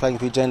know the Flying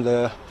Fijian,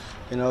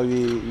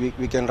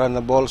 we can run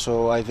the ball,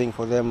 so I think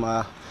for them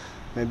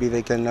maybe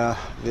they can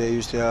they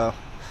use their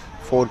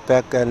forward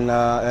pack,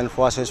 and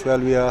for us as well,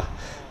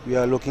 we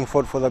are looking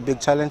forward for the big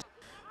challenge.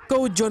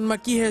 Coach John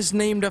Mackey has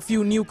named a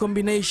few new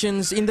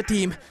combinations in the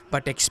team,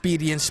 but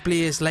experienced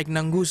players like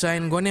Nangusa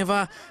and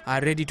Ngoneva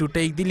are ready to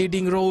take the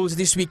leading roles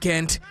this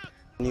weekend.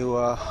 New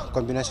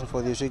combination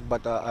for this week,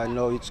 but I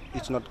know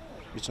it's not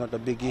a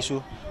big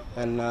issue,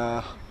 and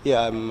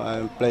yeah,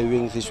 I'm playing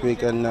wings this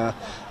week, and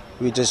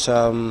we just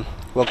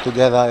work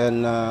together,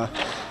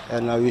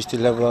 and we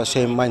still have the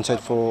same mindset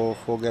for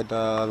get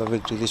the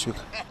victory this week.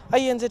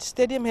 ANZ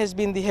Stadium has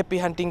been the happy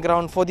hunting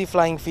ground for the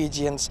Flying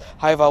Fijians.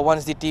 However,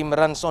 once the team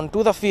runs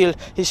onto the field,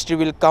 history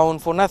will count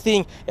for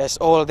nothing, as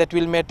all that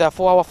will matter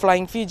for our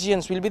Flying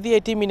Fijians will be the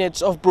 80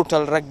 minutes of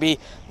brutal rugby.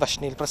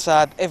 Vashnil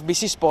Prasad,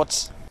 FBC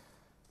Sports.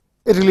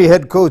 Italy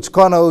head coach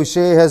Conor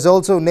O'Shea has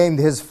also named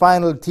his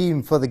final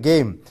team for the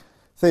game.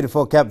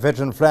 34-cap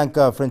veteran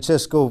flanker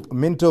Francesco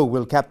Minto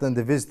will captain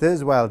the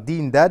visitors, while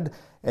Dean Dudd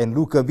and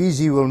Luca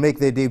Bigi will make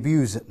their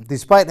debuts.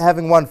 Despite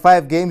having won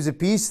 5 games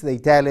apiece, the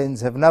Italians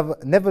have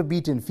never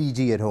beaten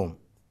Fiji at home.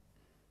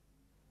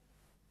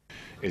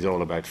 It's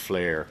all about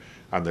flair,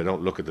 and they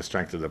don't look at the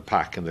strength of the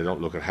pack, and they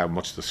don't look at how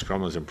much the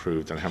scrum has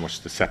improved and how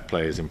much the set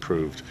play has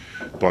improved.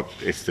 But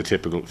it's the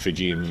typical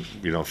Fijian,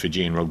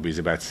 Fijian rugby is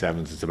about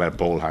sevens, it's about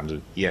ball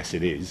handling. Yes,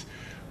 it is,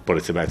 but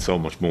it's about so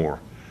much more.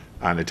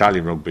 And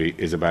Italian rugby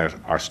is about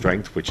our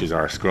strength, which is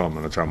our scrum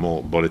and it's our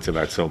maul, but it's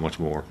about so much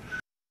more.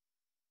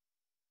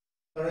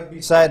 The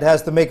rugby side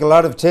has to make a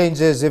lot of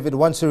changes if it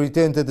wants to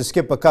return to the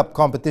Skipper Cup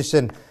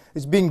competition.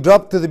 It's being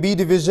dropped to the B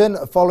division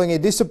following a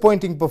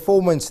disappointing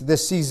performance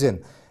this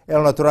season.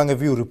 Elna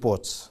Turangaview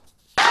reports.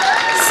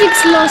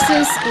 6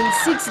 losses in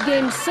 6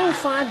 games so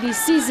far this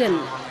season.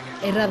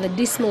 A rather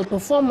dismal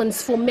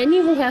performance for many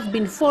who have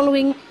been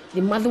following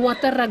the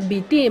Madhuwata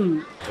rugby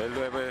team.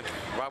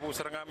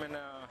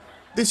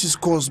 This is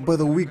caused by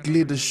the weak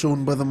leader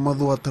shown by the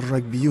Madhuwata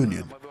Rugby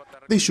Union.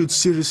 They should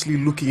seriously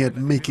looking at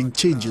making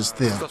changes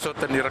there.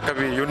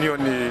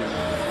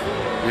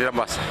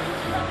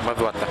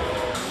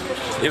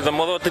 If the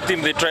Madhuwata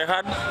team, they try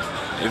hard,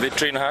 if they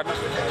train hard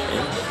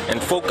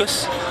and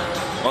focus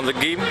on the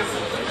game,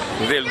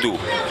 they'll do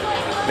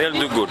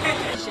good.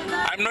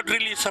 I'm not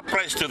really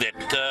surprised to that.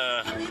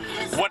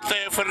 What the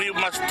referee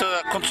must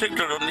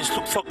concentrate on is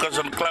to focus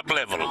on club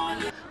level.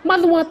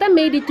 Madhuwata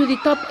made it to the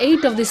top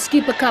 8 of the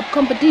Skipper Cup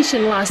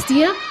competition last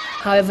year.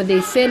 However, they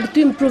failed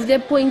to improve their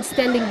point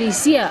standing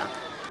this year.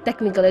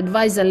 Technical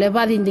advisor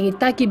Levadi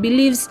Ndingitaki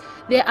believes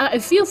there are a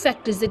few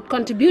factors that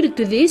contributed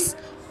to this,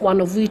 one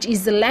of which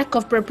is the lack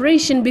of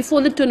preparation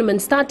before the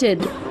tournament started.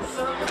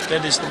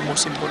 That is the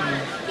most important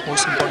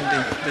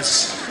thing,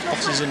 this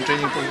off-season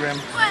training program,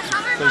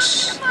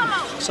 because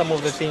some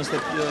of the things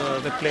that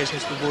the players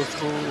has to go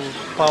through,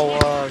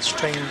 power,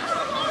 strength,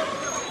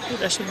 it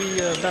has to be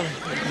done.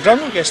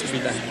 Groundwork has to be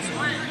done.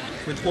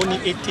 With only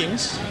 8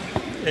 teams,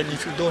 and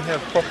if you don't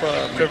have proper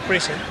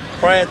preparation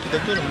prior to the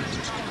tournament,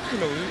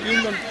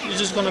 you're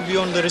just going to be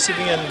on the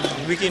receiving end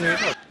week in,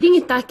 week out.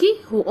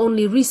 Dingitaki, who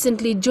only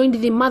recently joined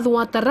the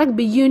Madhuwata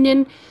Rugby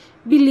Union,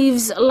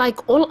 believes,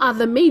 like all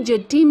other major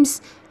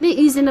teams, there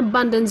is an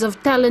abundance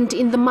of talent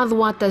in the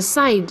Madhuwata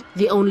side.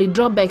 The only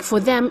drawback for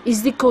them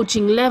is the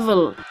coaching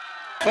level.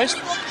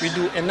 First, we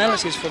do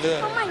analysis for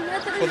the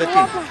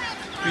team.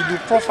 We do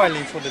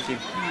profiling for the team.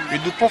 We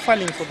do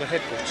profiling for the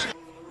head coach.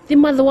 The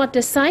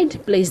Madhuwata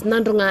side plays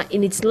Nandronga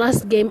in its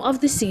last game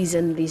of the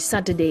season this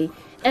Saturday.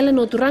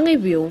 Eleanor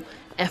Turangaibiu,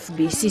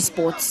 FBC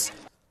Sports.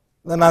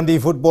 The Nandi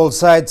football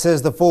side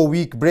says the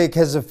 4-week break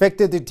has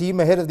affected the team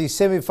ahead of the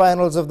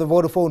semi-finals of the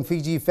Vodafone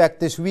Fiji FAC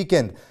this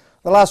weekend.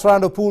 The last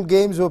round of pool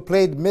games were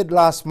played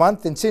mid-last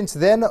month, and since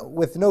then,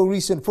 with no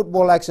recent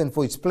football action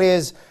for its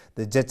players,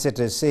 the Jet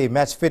Setters say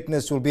match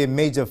fitness will be a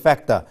major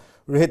factor.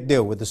 Rohit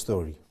Deo with the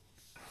story.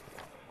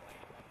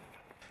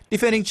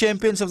 Defending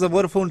champions of the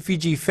Vodafone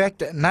Fiji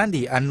FAC,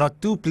 Nandi, are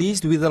not too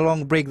pleased with the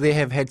long break they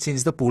have had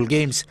since the pool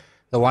games.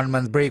 The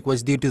 1-month break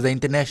was due to the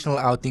international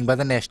outing by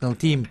the national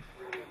team.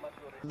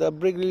 The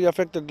break really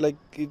affected, like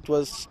it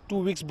was 2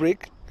 weeks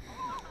break.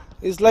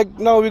 It's like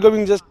now we're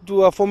going just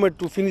to a format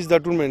to finish the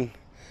tournament.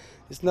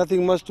 It's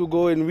nothing much to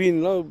go and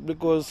win now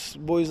because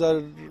boys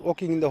are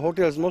working in the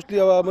hotels. Majority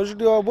of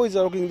our boys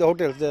are working in the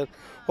hotels. They're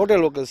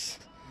hotel workers.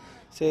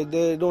 So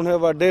they don't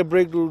have a day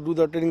break to do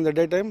the training in the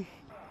daytime.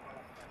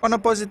 On a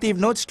positive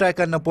note,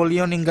 striker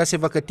Napoleon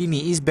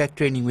Ingasevakatini is back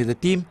training with the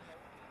team.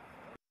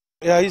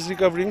 Yeah, he's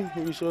recovering.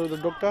 We saw the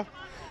doctor.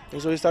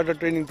 And so he started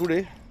training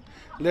today.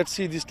 Let's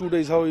see these 2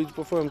 days how he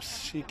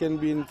performs. He can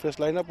be in first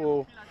lineup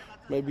or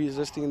maybe he's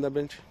resting in the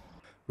bench.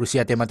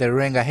 Rusiate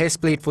Materuenga has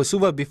played for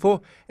Suva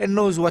before and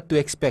knows what to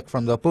expect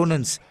from the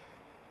opponents.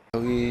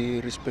 We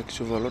respect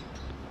Suva a lot.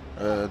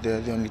 They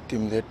are the only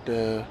team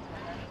that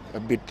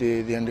beat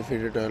the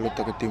undefeated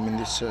Lotaka team in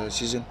this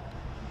season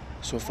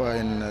so far,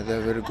 and they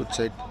are a very good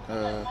side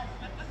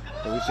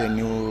with the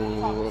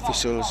new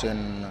officials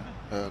and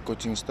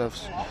coaching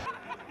staffs.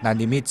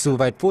 Nandi meets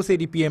Suva at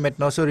 4:30 p.m. at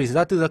Nosoris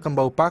Datu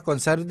Kambau Park on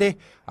Saturday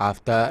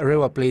after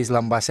Rewa plays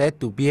Lambasa at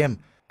 2 p.m.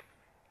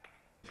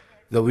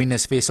 The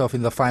winners face off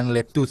in the final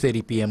at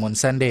 2:30 p.m. on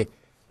Sunday.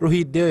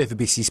 Rohit Deo,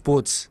 FBC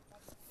Sports.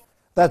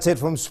 That's it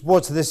from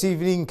sports this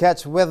evening.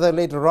 Catch weather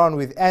later on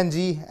with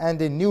Angie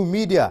and in new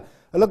media.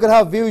 A look at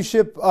how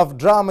viewership of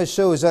drama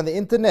shows on the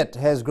internet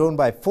has grown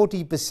by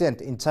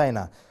 40% in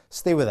China.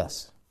 Stay with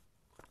us.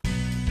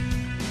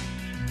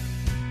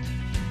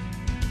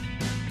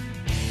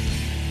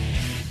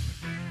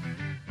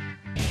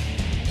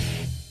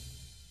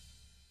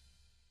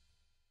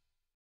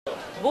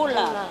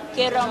 Bula,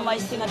 kera mai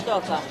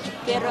singatoka,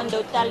 kera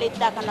ndo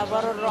talita kana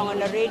varorong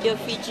na Radio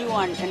Fiji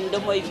 1 and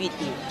domoy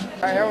viti.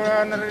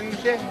 Ayaw na rin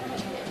siya.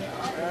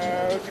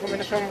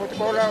 Kombinasyon mo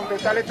tikola ndo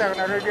talita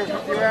kana Radio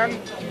Fiji 1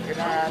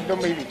 kina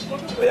domoy viti.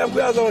 Kaya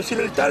kuyaga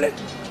sila tale,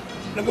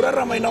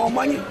 nagurara may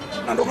naomanyi,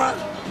 nandunga.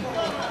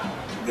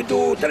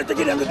 Gitu talita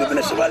gini ang gitu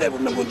Venezuela,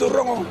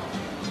 nagudurong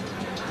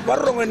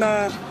varorong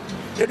na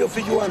Radio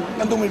Fiji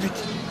 1 nandomoy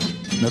viti.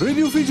 Na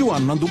Radio Fiji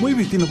 1 nandomoy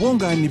viti na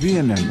bonga ni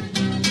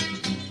BNN.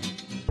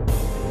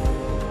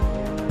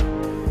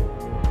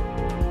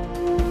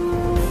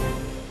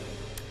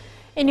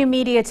 In new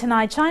media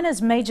tonight,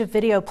 China's major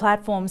video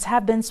platforms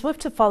have been swift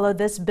to follow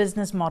this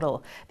business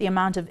model. The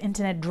amount of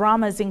internet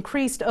dramas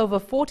increased over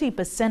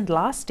 40%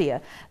 last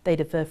year. They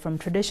differ from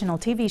traditional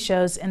TV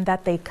shows in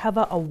that they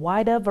cover a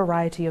wider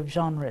variety of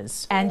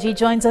genres. Angie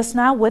joins us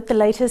now with the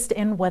latest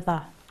in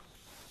weather.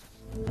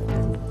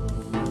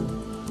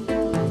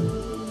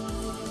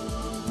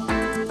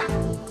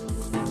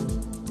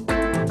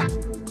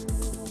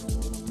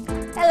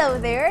 Hello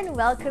there and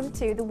welcome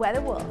to the Weather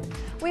World.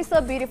 We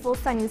saw beautiful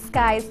sunny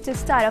skies to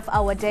start off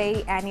our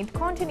day and it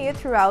continued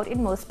throughout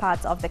in most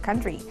parts of the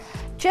country.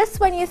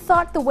 Just when you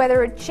thought the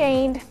weather had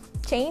changed,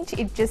 change,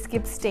 it just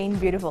keeps staying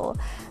beautiful.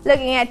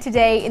 Looking at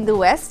today in the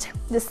west,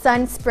 the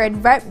sun spread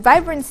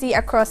vibrancy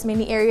across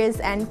many areas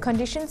and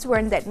conditions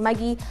weren't that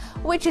muggy,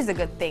 which is a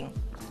good thing.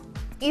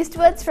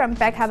 Eastwards from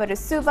Peck Harbour to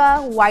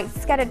Suva, white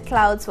scattered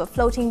clouds were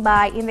floating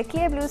by in the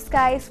clear blue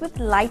skies with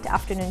light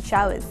afternoon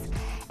showers.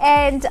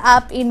 And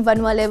up in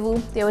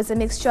Vanuatu, there was a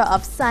mixture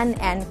of sun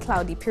and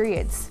cloudy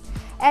periods.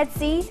 At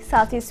sea,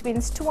 southeast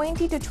winds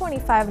 20 to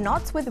 25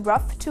 knots with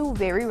rough to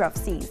very rough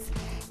seas.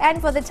 And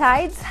for the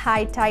tides,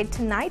 high tide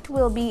tonight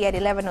will be at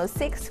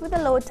 11:06 with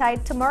a low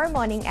tide tomorrow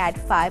morning at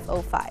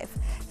 5:05.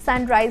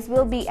 Sunrise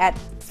will be at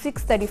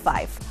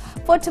 6:35.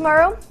 For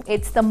tomorrow,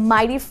 it's the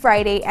mighty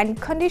Friday and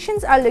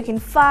conditions are looking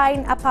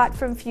fine apart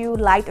from few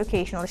light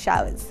occasional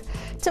showers.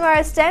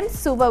 Tomorrow's temps,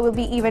 Suva will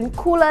be even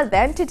cooler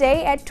than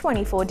today at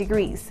 24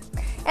 degrees.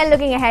 And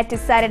looking ahead to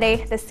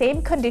Saturday, the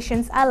same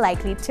conditions are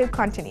likely to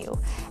continue.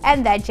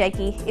 And that,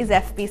 Jackie, is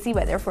FBC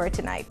weather for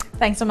tonight.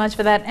 Thanks so much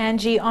for that,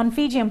 Angie. On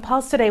Fijian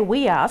Pulse today,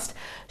 we asked,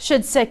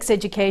 should sex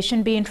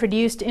education be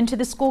introduced into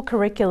the school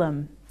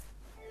curriculum?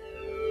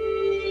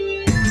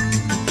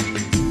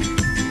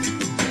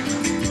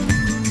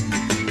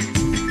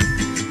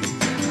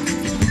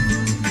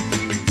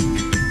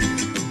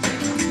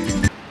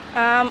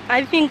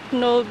 I think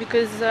no,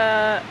 because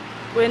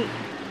when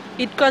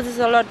it causes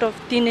a lot of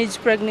teenage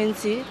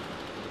pregnancy,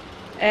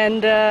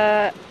 and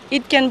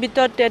it can be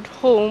taught at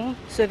home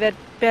so that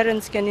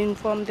parents can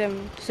inform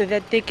them so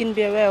that they can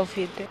be aware of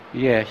it.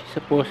 Yes, it's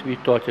supposed to be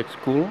taught at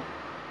school.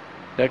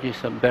 That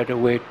is a better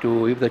way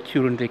to, if the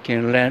children they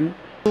can learn.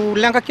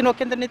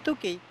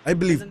 I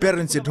believe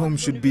parents at home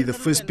should be the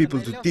first people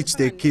to teach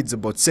their kids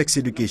about sex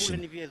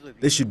education.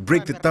 They should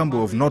break the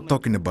taboo of not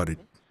talking about it.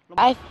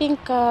 I think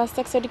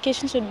sex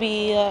education should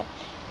be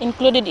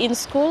included in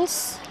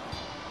schools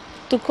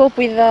to cope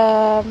with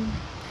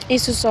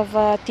issues of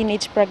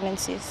teenage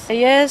pregnancies.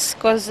 Yes,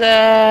 because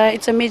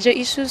it's a major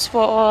issue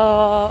for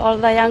all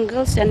the young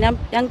girls and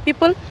young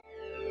people.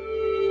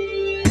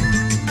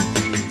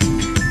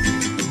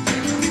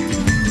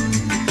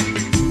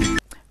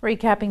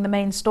 Recapping the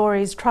main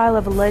stories, trial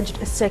of alleged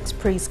sex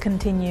priest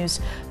continues.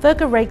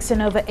 FERCA rakes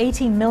in over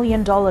 $80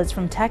 million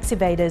from tax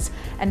evaders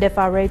and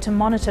FRA to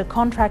monitor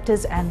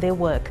contractors and their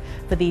work.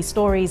 For these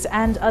stories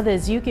and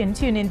others, you can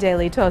tune in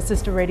daily to our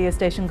sister radio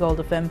station Gold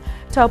FM.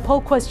 To our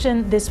poll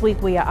question this week,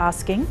 we are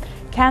asking,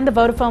 can the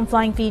Vodafone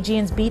Flying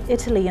Fijians beat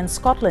Italy and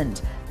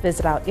Scotland?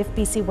 Visit our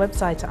FBC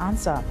website to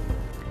answer.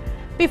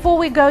 Before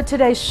we go,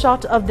 today's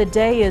shot of the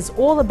day is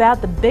all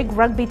about the big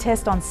rugby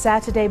test on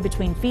Saturday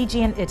between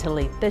Fiji and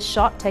Italy. This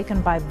shot,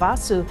 taken by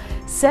Vasu,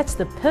 sets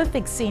the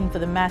perfect scene for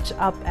the match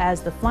up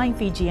as the Flying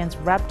Fijians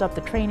wrapped up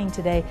the training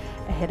today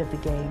ahead of the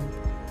game.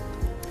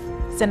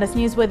 Send us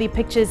newsworthy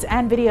pictures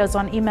and videos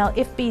on email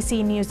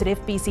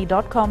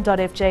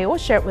fbcnews@fbc.com.fj or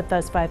share it with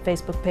us via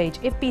Facebook page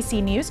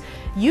FBC News.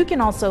 You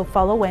can also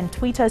follow and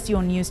tweet us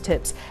your news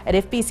tips at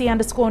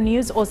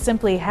FBC_news or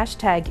simply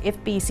hashtag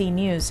FBC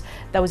News.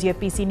 That was your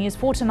FBC News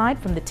for tonight.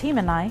 From the team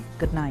and I,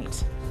 good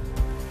night.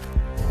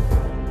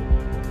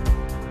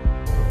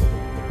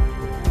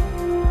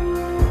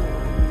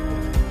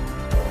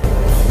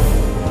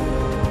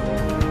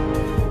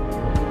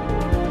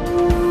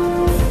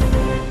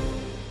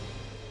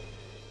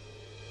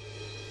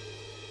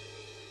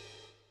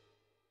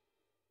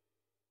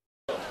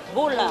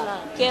 Bula,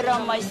 kera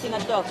mai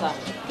singatoka,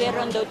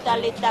 kera ndo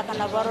tali taka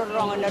na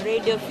varorong na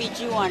Radio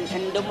Fiji 1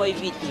 and Domoy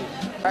Viti.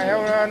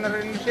 Ayaw na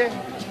rin siya.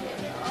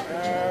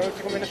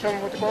 Usi kombinasyon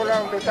mo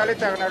tikola, ndo tali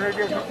taka na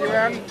Radio Fiji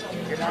 1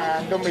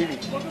 and Domoy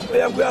Viti.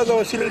 Kaya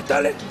kuyago sila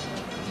tali,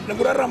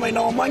 nagurara may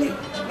naomanyi,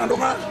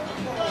 nandunga.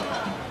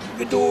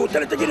 Gitu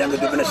tali tajiri ang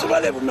gitu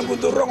Venezuela,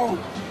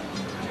 nagudurong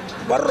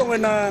varorong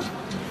na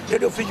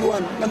Radio Fiji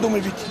 1 and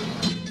Domoy Viti.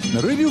 Na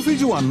Radio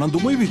Fiji 1 and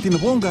Domoy Viti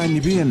na bonga ni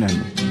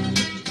BNN.